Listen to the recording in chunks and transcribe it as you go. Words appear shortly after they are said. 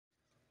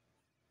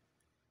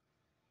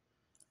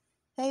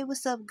Hey,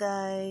 what's up,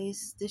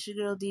 guys? This your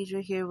girl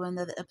Deidre here with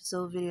another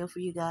episode video for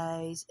you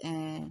guys.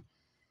 And,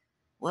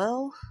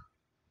 well,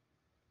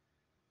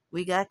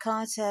 we got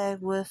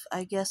contact with,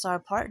 I guess, our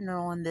partner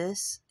on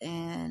this,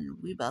 and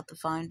we about to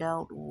find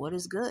out what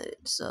is good.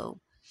 So,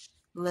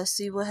 let's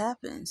see what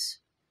happens.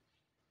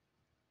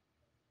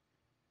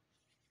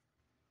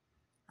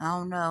 I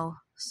don't know.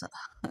 So,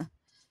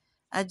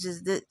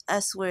 I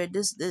swear,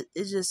 this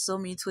it's just so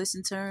many twists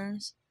and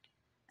turns.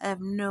 I have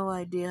no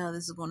idea how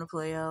this is going to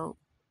play out.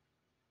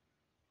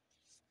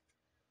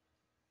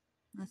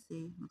 Let's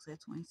see. Looks like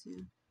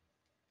 22.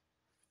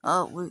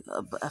 Oh,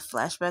 a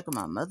flashback of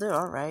my mother?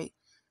 Alright.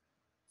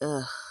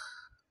 Ugh.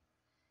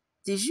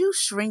 Did you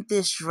shrink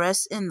this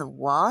dress in the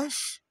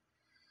wash?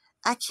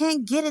 I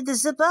can't get it to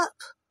zip up.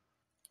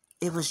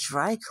 It was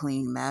dry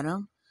cleaned,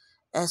 madam,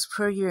 as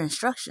per your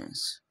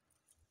instructions.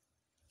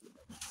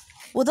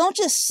 Well, don't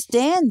just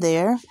stand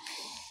there.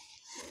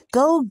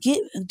 Go get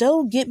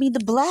me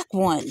the black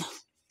one.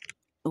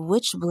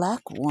 Which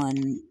black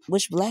one?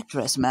 Which black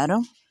dress,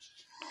 madam?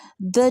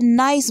 The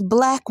nice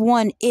black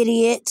one,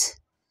 idiot.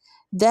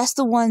 That's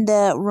the one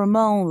that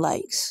Ramon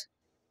likes.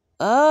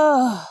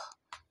 Oh,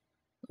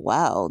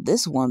 wow,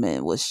 this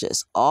woman was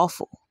just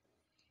awful.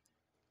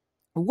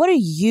 What are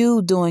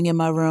you doing in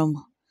my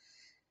room?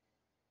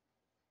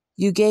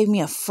 You gave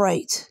me a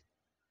fright.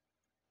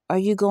 Are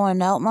you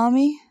going out,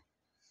 Mommy?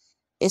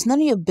 It's none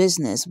of your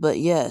business, but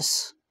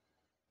yes.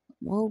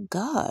 Well,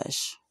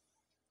 gosh.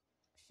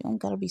 You don't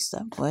gotta be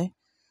stuck way.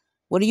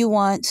 What do you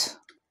want?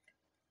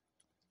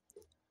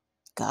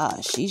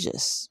 Gosh, she's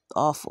just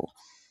awful.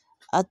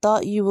 I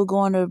thought you were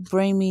going to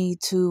bring me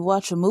to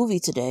watch a movie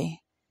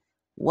today.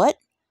 What?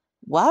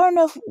 Why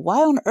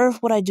on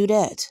earth would I do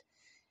that?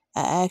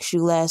 I asked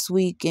you last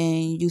week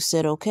and you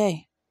said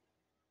okay.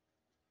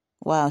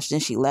 Wow, then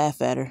she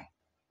laughed at her.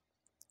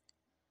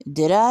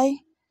 Did I?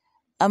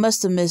 I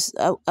must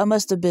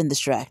have been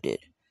distracted.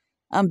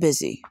 I'm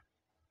busy.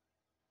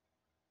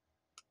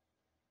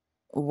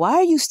 Why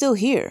are you still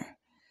here?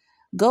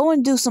 Go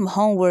and do some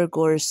homework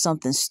or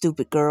something,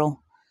 stupid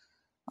girl.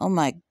 Oh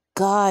my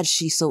God,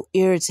 she's so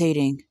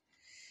irritating.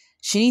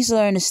 She needs to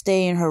learn to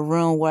stay in her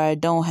room where I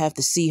don't have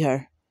to see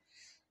her.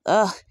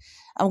 Ugh,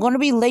 I'm going to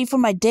be late for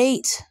my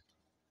date.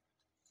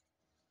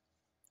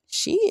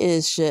 She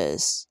is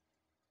just,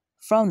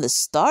 from the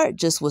start,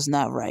 just was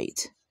not right.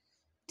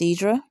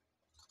 Deidre?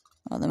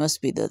 Oh, that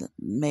must be the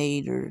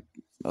maid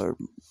or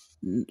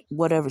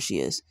whatever she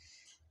is.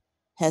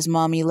 Has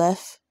Mommy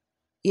left?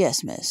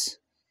 Yes, miss.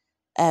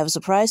 I have a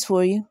surprise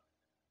for you.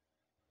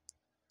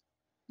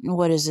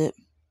 What is it?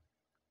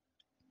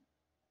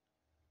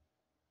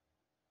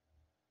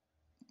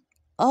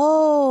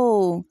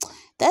 Oh,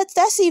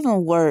 that's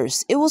even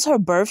worse. It was her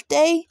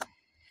birthday?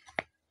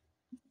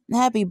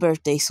 Happy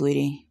birthday,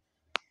 sweetie.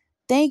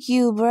 Thank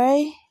you,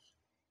 Bray.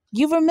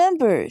 You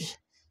remembered.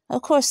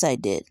 Of course I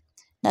did.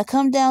 Now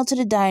come down to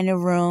the dining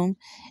room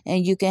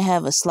and you can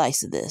have a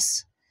slice of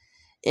this.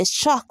 It's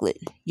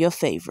chocolate, your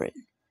favorite.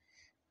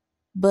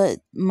 But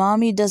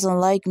Mommy doesn't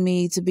like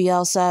me to be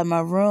outside my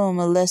room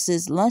unless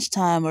it's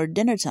lunchtime or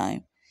dinner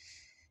time.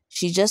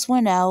 She just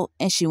went out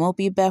and she won't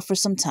be back for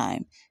some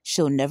time.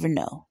 She'll never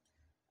know.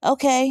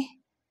 Okay.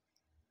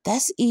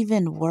 That's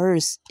even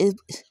worse. It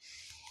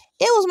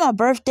was my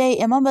birthday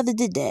and my mother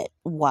did that.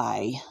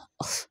 Why?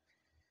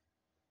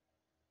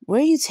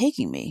 Where are you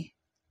taking me?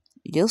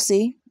 You'll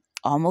see.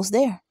 Almost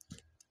there.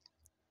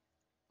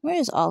 Where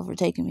is Oliver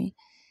taking me?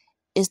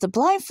 Is the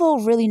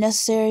blindfold really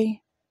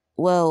necessary?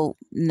 Well,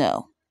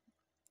 no.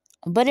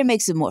 But it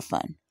makes it more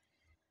fun.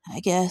 I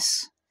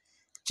guess.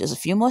 Just a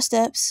few more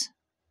steps.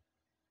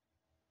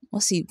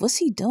 What's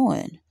he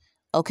doing?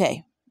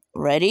 Okay.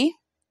 Ready?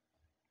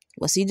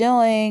 What's he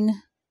doing?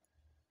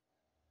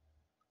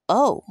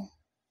 Oh.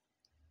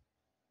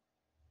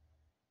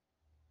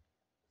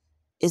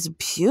 It's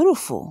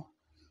beautiful.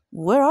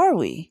 Where are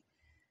we?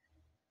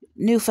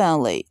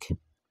 Newfound Lake.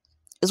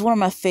 It's one of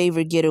my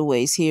favorite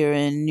getaways here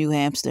in New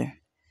Hampshire.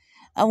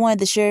 I wanted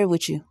to share it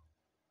with you.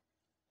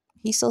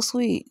 He's so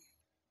sweet.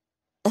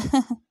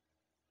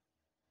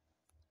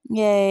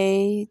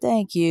 Yay,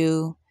 thank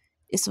you.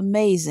 It's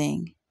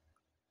amazing.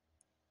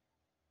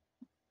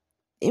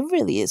 It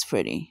really is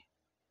pretty.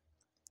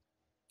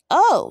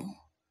 Oh!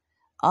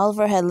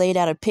 Oliver had laid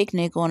out a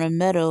picnic on a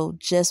meadow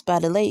just by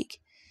the lake.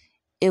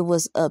 It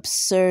was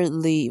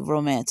absurdly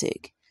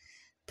romantic,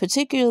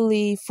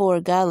 particularly for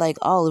a guy like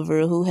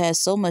Oliver who has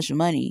so much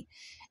money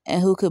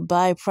and who could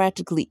buy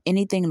practically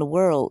anything in the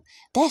world.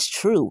 That's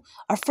true.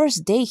 Our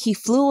first date, he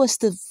flew us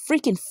to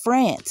freaking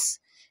France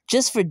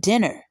just for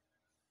dinner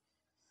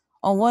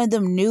on one of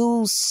them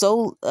new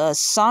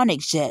Sonic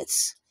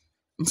jets.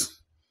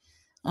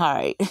 All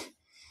right.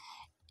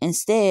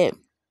 Instead,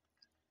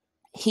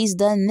 he's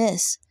done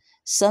this,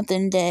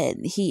 something that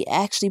he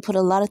actually put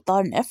a lot of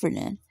thought and effort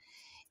in.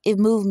 It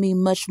moved me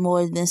much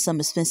more than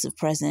some expensive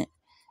present.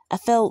 I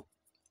felt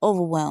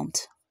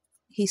overwhelmed.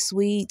 He's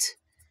sweet.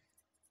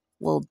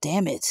 Well,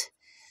 damn it.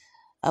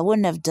 I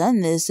wouldn't have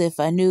done this if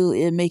I knew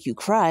it'd make you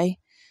cry.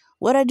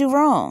 What'd I do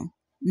wrong?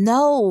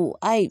 No,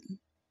 I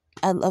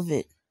love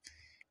it.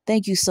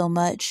 Thank you so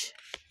much.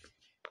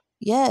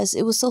 Yes,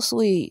 it was so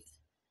sweet.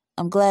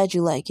 I'm glad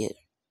you like it.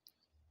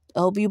 I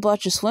hope you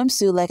bought your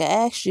swimsuit like I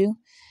asked you.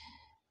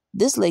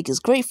 This lake is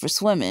great for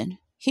swimming.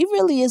 He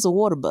really is a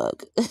water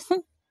bug.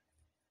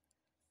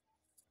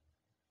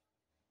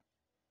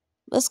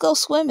 Let's go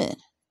swimming.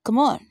 Come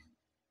on.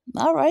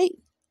 All right.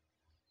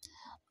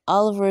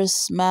 Oliver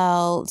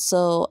smiled,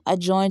 so I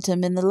joined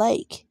him in the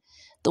lake.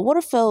 The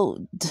water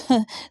felt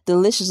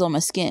delicious on my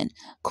skin,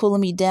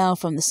 cooling me down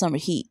from the summer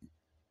heat.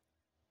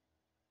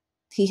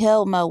 He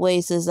held my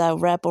waist as I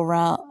wrapped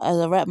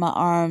my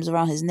arms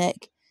around his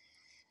neck.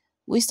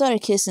 We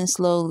started kissing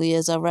slowly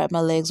as I wrapped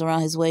my legs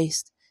around his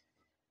waist.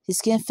 His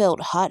skin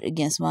felt hot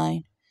against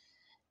mine,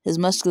 his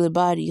muscular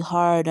body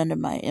hard under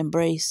my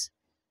embrace.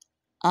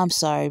 I'm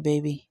sorry,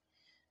 baby,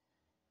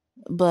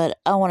 but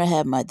I want to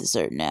have my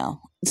dessert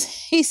now.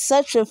 He's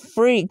such a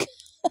freak.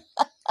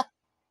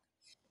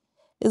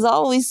 There's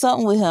always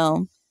something with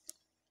him.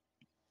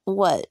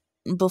 What?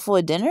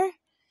 Before dinner?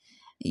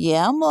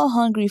 Yeah, I'm more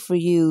hungry for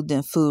you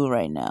than food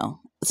right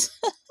now.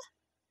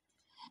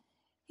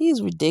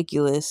 He's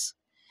ridiculous.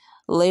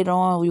 Later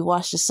on, we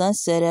watched the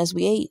sunset as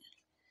we ate.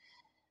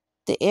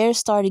 The air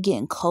started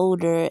getting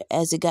colder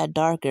as it got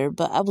darker,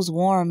 but I was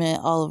warm in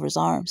Oliver's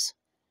arms.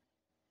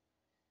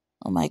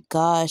 Oh my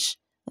gosh,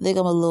 I think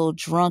I'm a little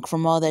drunk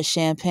from all that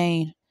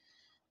champagne.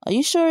 Are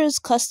you sure it's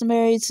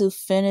customary to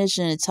finish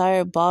an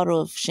entire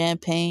bottle of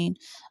champagne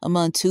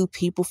among two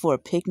people for a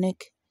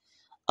picnic?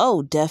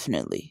 Oh,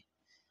 definitely.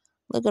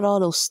 Look at all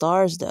those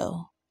stars,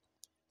 though.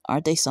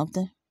 Aren't they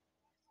something?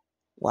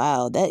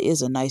 Wow, that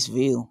is a nice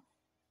view.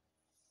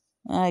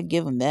 I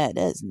give him that.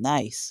 That's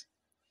nice.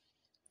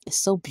 It's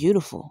so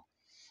beautiful.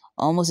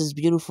 Almost as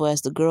beautiful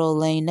as the girl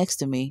laying next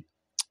to me.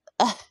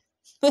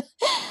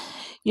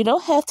 You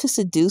don't have to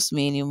seduce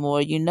me anymore.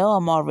 You know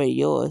I'm already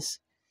yours.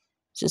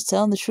 Just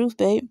telling the truth,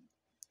 babe.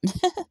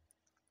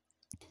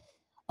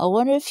 I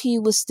wonder if he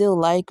would still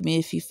like me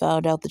if he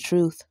found out the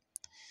truth.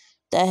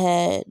 That I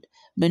had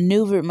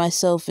maneuvered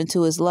myself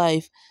into his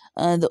life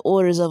under the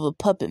orders of a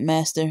puppet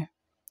master.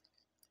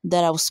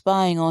 That I was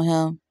spying on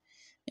him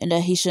and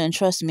that he shouldn't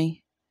trust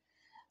me.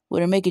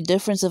 Would it make a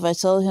difference if I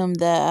told him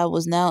that I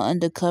was now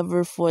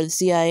undercover for the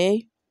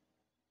CIA?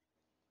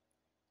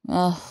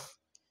 Ugh,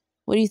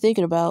 what are you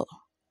thinking about?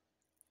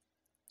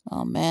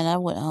 Oh man,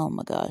 oh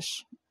my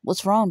gosh.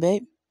 What's wrong,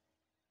 babe?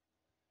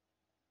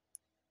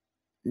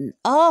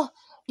 Oh,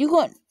 you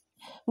going,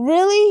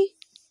 really?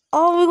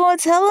 Oh, we're going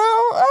to tell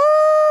him?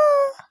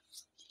 Ah.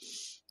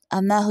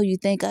 I'm not who you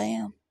think I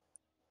am.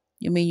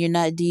 You mean you're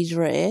not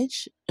Deidre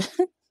Edge?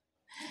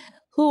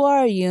 Who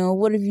are you and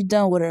what have you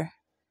done with her?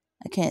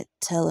 I can't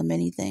tell him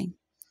anything.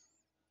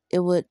 It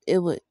would, it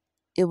would,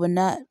 it would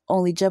not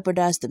only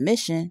jeopardize the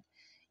mission,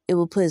 it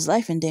would put his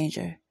life in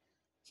danger.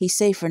 He's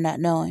safe for not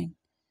knowing.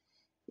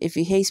 If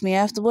he hates me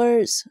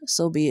afterwards,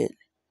 so be it.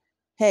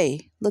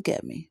 Hey, look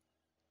at me.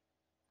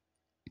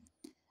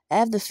 I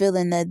have the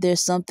feeling that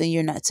there's something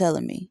you're not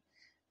telling me,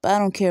 but I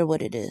don't care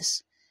what it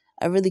is.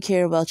 I really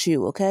care about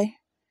you, okay?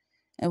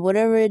 And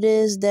whatever it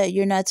is that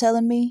you're not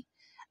telling me,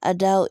 I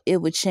doubt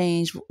it would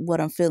change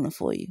what I'm feeling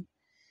for you.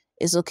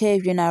 It's okay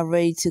if you're not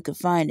ready to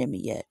confide in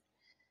me yet.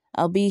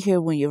 I'll be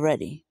here when you're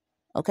ready,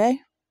 okay?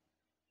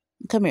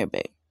 Come here,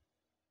 babe.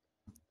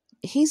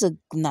 He's a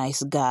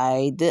nice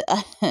guy.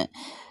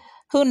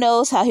 Who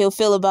knows how he'll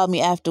feel about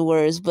me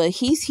afterwards, but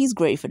he's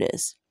great for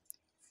this.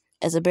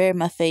 As I buried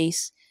my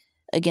face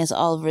against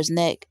Oliver's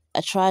neck,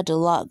 I tried to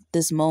lock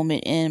this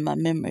moment in my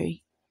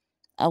memory.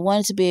 I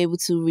wanted to be able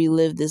to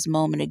relive this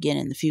moment again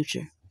in the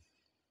future.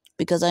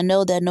 Because I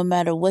know that no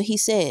matter what he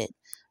said,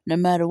 no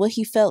matter what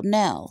he felt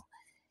now,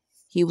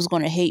 he was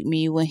going to hate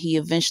me when he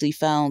eventually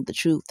found the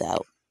truth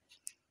out.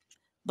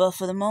 But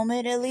for the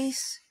moment, at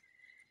least,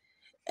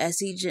 as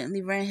he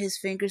gently ran his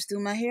fingers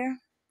through my hair,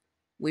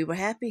 we were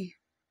happy.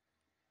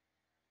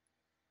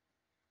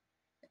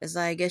 It's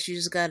like, I guess you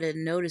just gotta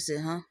notice it,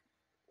 huh?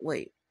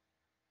 Wait.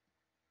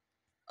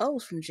 Oh,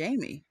 it's from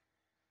Jamie.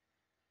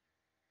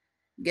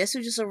 Guess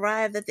who just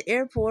arrived at the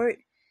airport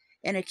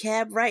in a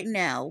cab right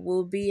now?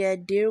 We'll be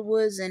at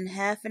Deerwoods in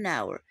half an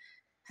hour.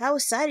 How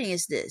exciting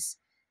is this?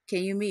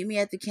 Can you meet me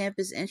at the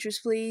campus entrance,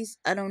 please?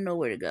 I don't know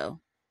where to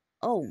go.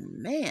 Oh,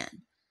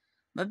 man.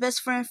 My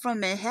best friend from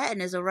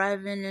Manhattan is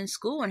arriving in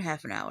school in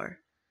half an hour.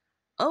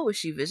 Oh, is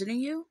she visiting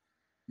you?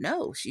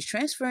 No, she's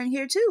transferring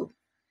here too.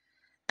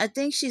 I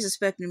think she's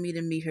expecting me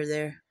to meet her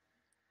there.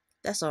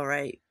 That's all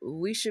right.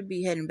 We should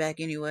be heading back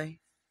anyway.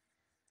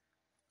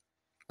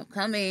 I'm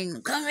coming.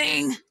 I'm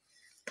coming.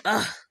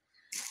 Ugh.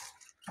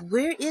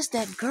 Where is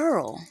that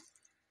girl?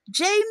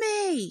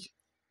 Jamie!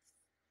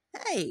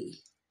 Hey.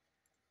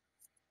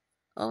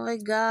 Oh my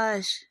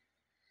gosh.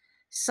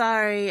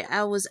 Sorry,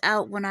 I was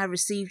out when I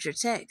received your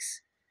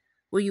text.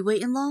 Were you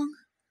waiting long?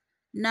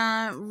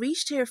 Nah,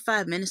 reached here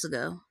 5 minutes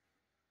ago.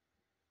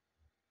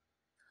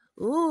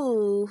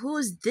 Ooh, who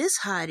is this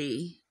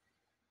hottie?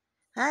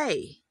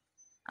 Hey,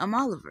 I'm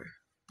Oliver.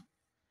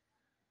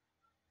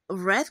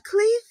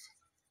 Radcliffe?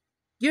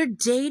 You're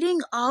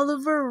dating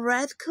Oliver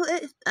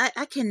Radcliffe?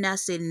 I cannot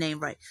say the name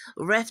right.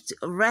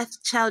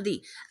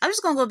 Rathchaldi. I'm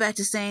just gonna go back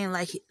to saying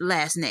like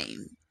last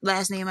name.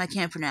 Last name I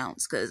can't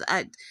pronounce because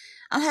I'm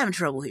having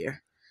trouble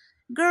here.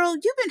 Girl,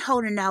 you've been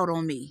holding out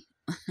on me.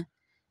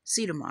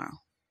 See you tomorrow.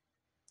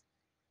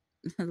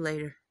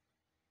 Later.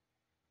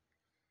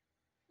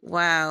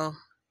 Wow.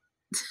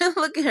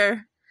 Look at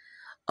her.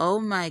 Oh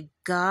my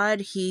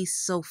god, he's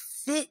so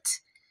fit.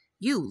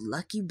 You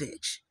lucky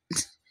bitch.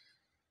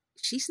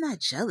 She's not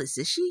jealous,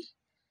 is she?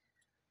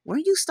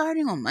 Weren't you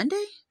starting on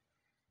Monday?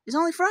 It's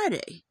only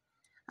Friday.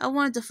 I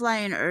wanted to fly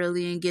in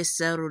early and get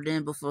settled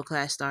in before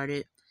class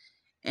started.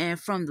 And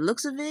from the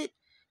looks of it,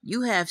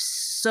 you have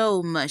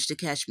so much to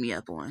catch me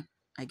up on.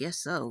 I guess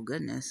so,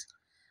 goodness.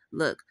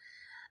 Look,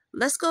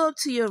 let's go up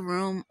to your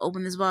room,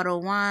 open this bottle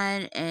of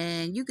wine,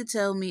 and you could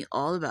tell me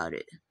all about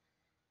it.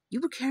 You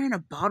were carrying a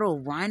bottle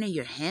of wine in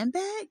your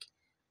handbag?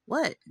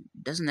 What?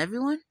 Doesn't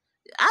everyone?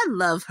 I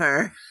love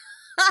her.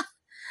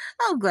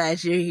 I'm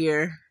glad you're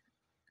here.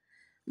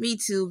 Me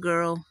too,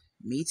 girl.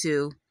 Me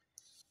too.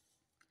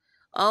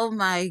 Oh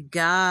my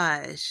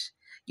gosh.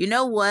 You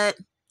know what?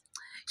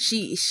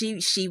 She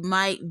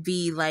might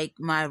be like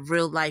my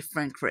real life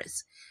friend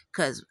Chris.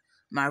 Cause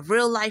my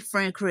real life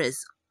friend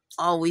Chris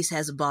always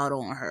has a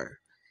bottle on her.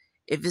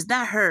 If it's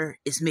not her,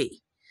 it's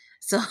me.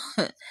 So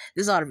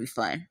this ought to be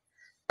fun.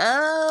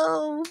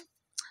 Oh,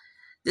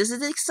 this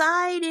is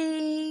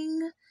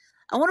exciting.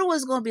 I wonder what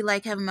it's going to be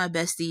like having my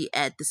bestie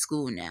at the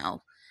school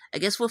now. I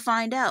guess we'll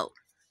find out.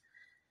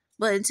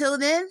 But until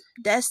then,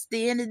 that's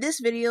the end of this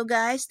video,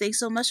 guys. Thanks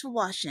so much for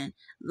watching.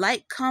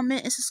 Like,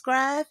 comment, and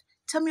subscribe.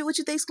 Tell me what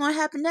you think's going to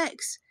happen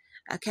next.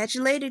 I'll catch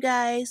you later,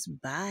 guys.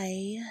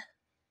 Bye.